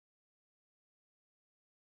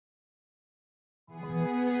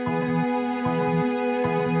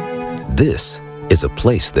This is a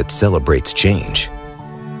place that celebrates change.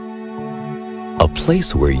 A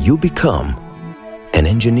place where you become an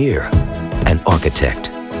engineer, an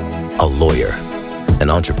architect, a lawyer,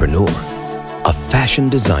 an entrepreneur, a fashion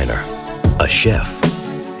designer, a chef,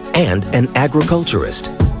 and an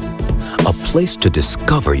agriculturist. A place to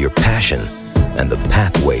discover your passion and the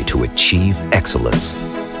pathway to achieve excellence.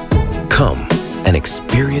 Come and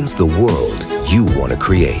experience the world you want to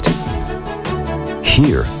create.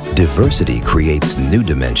 Here, diversity creates new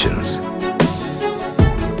dimensions.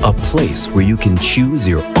 A place where you can choose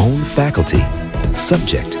your own faculty,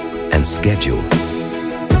 subject, and schedule.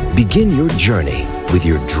 Begin your journey with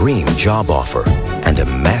your dream job offer and a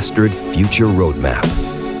mastered future roadmap.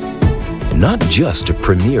 Not just a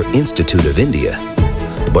premier institute of India,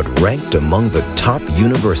 but ranked among the top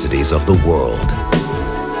universities of the world.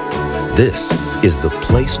 This is the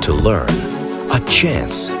place to learn, a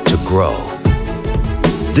chance to grow.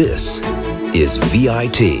 This is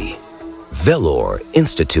VIT Vellore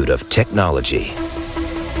Institute of Technology.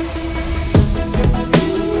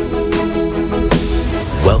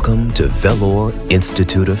 Welcome to Vellore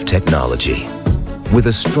Institute of Technology. With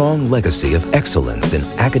a strong legacy of excellence in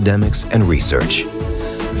academics and research,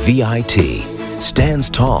 VIT stands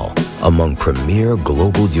tall among premier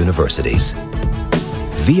global universities.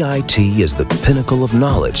 VIT is the pinnacle of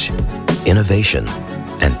knowledge, innovation,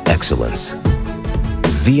 and excellence.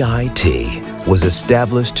 VIT was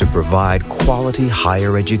established to provide quality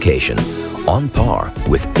higher education on par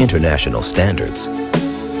with international standards.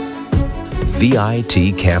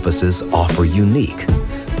 VIT campuses offer unique,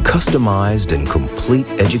 customized and complete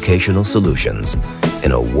educational solutions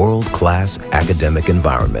in a world-class academic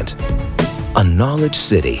environment. A knowledge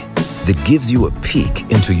city that gives you a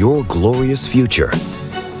peek into your glorious future.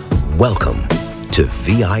 Welcome to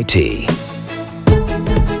VIT.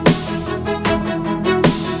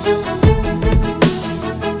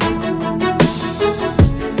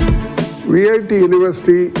 VIT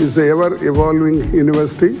University is an ever-evolving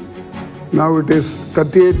university. Now it is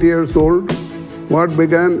 38 years old. What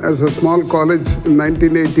began as a small college in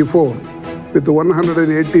 1984 with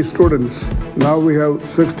 180 students. Now we have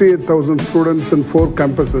 68,000 students in 4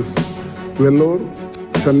 campuses: Vellore,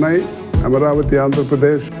 Chennai, Amaravati, Andhra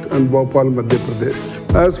Pradesh, and Bhopal, Madhya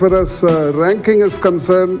Pradesh. As far as ranking is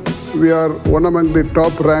concerned, we are one among the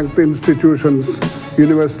top-ranked institutions,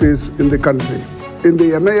 universities in the country. In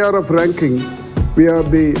the NIRF ranking, we are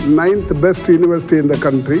the 9th best university in the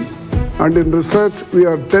country. And in research, we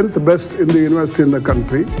are 10th best in the university in the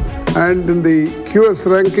country. And in the QS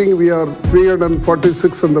ranking, we are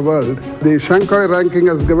 346 in the world. The Shanghai ranking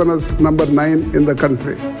has given us number 9 in the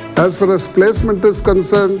country. As far as placement is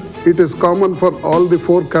concerned, it is common for all the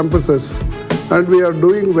 4 campuses. And we are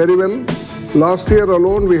doing very well. Last year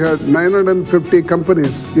alone, we had 950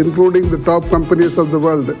 companies, including the top companies of the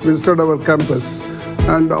world, visited our campus.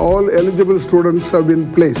 And all eligible students have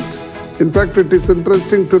been placed. In fact, it is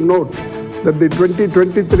interesting to note that the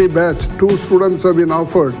 2023 batch, 2 students have been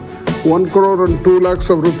offered 1 crore and 2 lakhs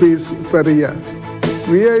of rupees per year.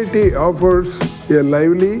 VIT offers a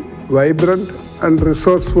lively, vibrant, and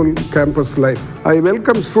resourceful campus life. I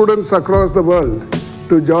welcome students across the world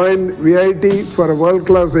to join VIT for a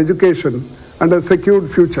world-class education and a secured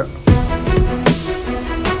future.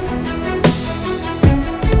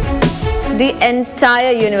 The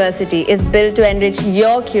entire university is built to enrich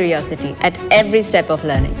your curiosity at every step of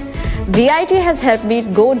learning. VIT has helped me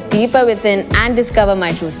go deeper within and discover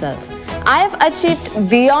my true self. I have achieved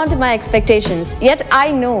beyond my expectations, yet I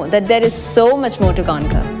know that there is so much more to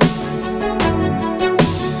conquer.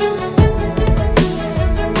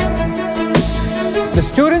 The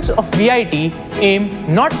students of VIT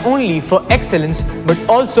aim not only for excellence but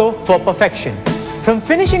also for perfection. From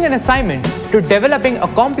finishing an assignment to developing a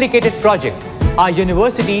complicated project, our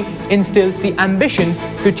university instills the ambition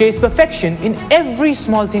to chase perfection in every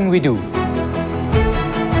small thing we do.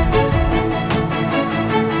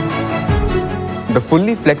 The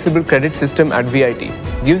fully flexible credit system at VIT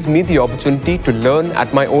gives me the opportunity to learn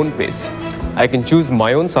at my own pace. I can choose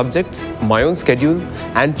my own subjects, my own schedule,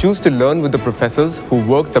 and choose to learn with the professors who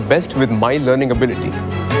work the best with my learning ability.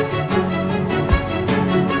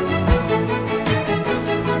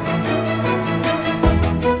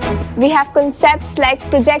 We have concepts like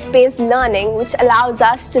project-based learning, which allows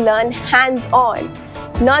us to learn hands-on.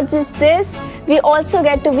 Not just this, we also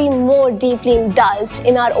get to be more deeply indulged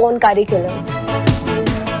in our own curriculum.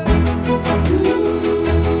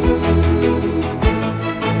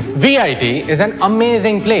 VIT is an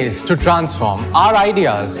amazing place to transform our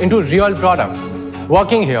ideas into real products.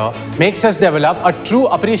 Working here makes us develop a true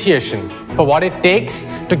appreciation for what it takes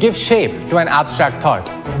to give shape to an abstract thought.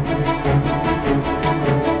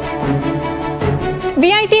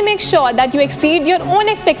 VIT makes sure that you exceed your own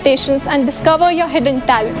expectations and discover your hidden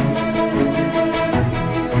talents.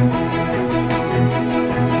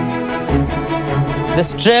 The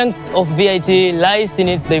strength of VIT lies in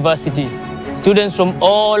its diversity. Students from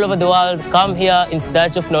all over the world come here in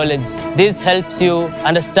search of knowledge. This helps you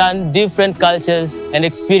understand different cultures and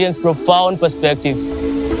experience profound perspectives.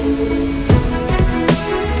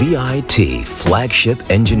 VIT Flagship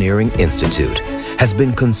Engineering Institute has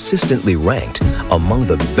been consistently ranked among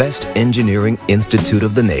the best engineering institute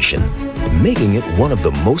of the nation, making it one of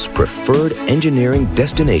the most preferred engineering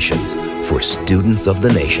destinations for students of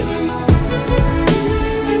the nation.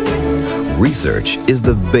 Research is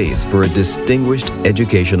the base for a distinguished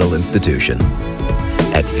educational institution.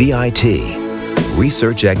 At VIT,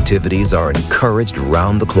 research activities are encouraged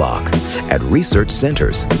round the clock at research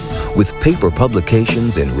centers with paper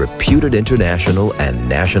publications in reputed international and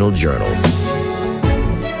national journals.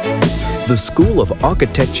 The School of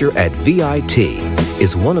Architecture at VIT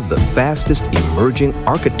is one of the fastest emerging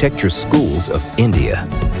architecture schools of India.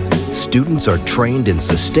 Students are trained in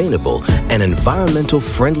sustainable and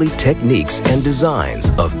environmental-friendly techniques and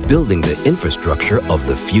designs of building the infrastructure of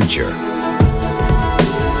the future.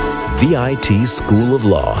 VIT School of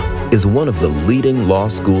Law is one of the leading law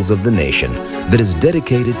schools of the nation that is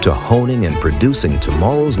dedicated to honing and producing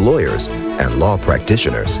tomorrow's lawyers and law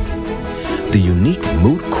practitioners. The unique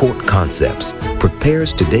moot court concepts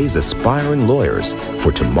prepares today's aspiring lawyers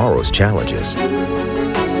for tomorrow's challenges.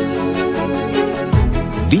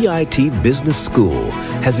 VIT Business School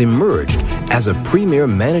has emerged as a premier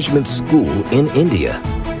management school in India.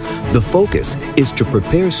 The focus is to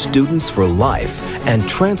prepare students for life and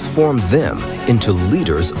transform them into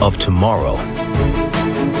leaders of tomorrow.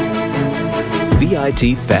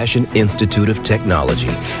 VIT Fashion Institute of Technology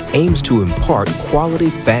aims to impart quality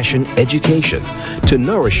fashion education to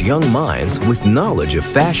nourish young minds with knowledge of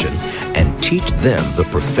fashion and teach them the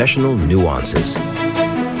professional nuances.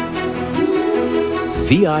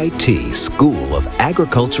 VIT School of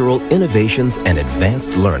Agricultural Innovations and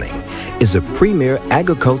Advanced Learning is a premier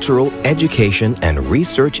agricultural education and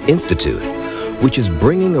research institute which is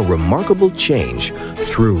bringing a remarkable change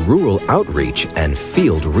through rural outreach and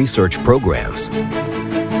field research programs.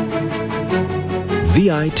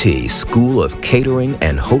 VIT School of Catering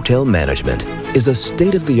and Hotel Management is a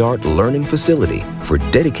state-of-the-art learning facility for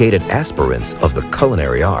dedicated aspirants of the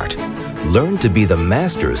culinary art. Learn to be the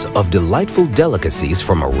masters of delightful delicacies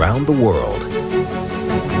from around the world.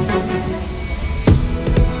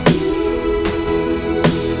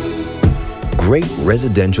 Great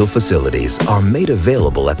residential facilities are made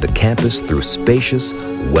available at the campus through spacious,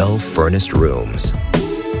 well-furnished rooms.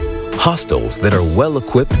 Hostels that are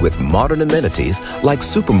well-equipped with modern amenities like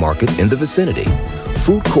supermarket in the vicinity.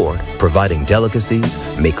 Food court providing delicacies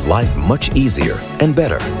make life much easier and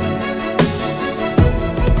better.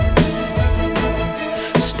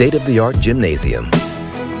 State-of-the-art gymnasium,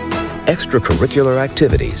 extracurricular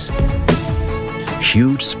activities,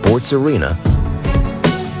 huge sports arena,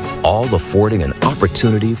 all affording an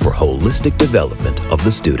opportunity for holistic development of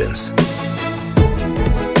the students.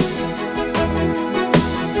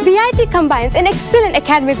 VIT combines an excellent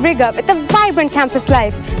academic rigor with a vibrant campus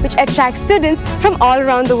life, which attracts students from all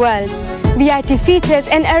around the world. VIT features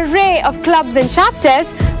an array of clubs and chapters,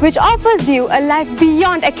 which offers you a life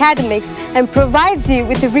beyond academics and provides you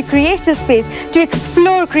with a recreational space to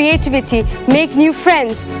explore creativity, make new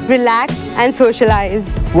friends, relax and socialize.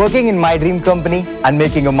 Working in my dream company and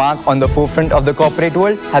making a mark on the forefront of the corporate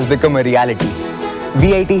world has become a reality.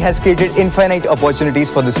 VIT has created infinite opportunities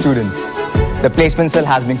for the students. The placement cell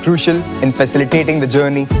has been crucial in facilitating the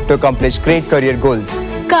journey to accomplish great career goals.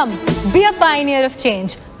 Come, be a pioneer of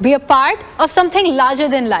change. Be a part of something larger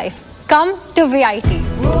than life. Come to VIT.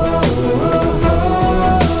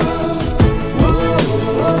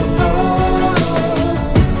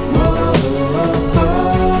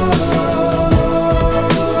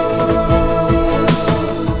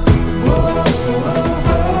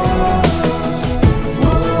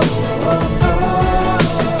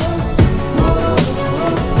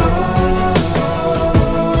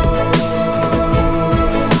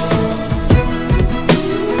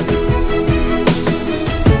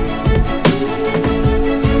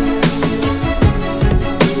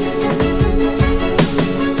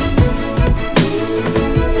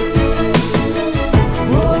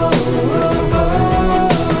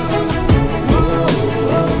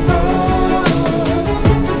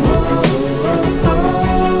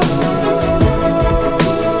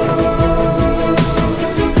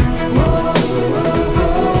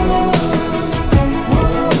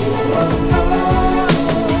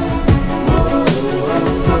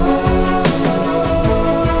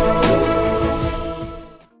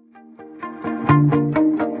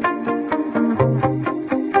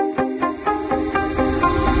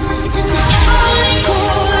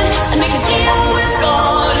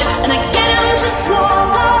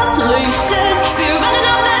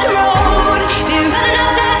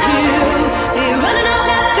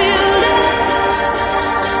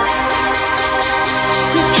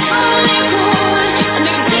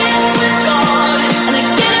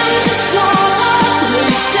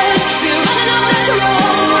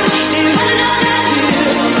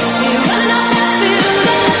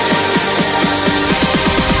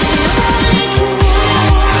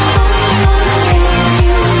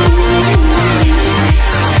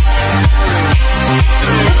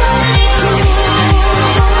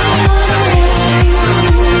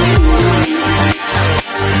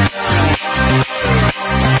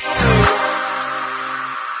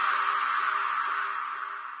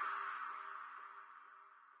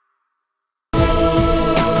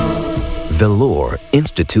 Vellore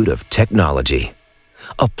Institute of Technology.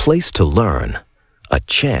 A place to learn, a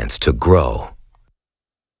chance to grow.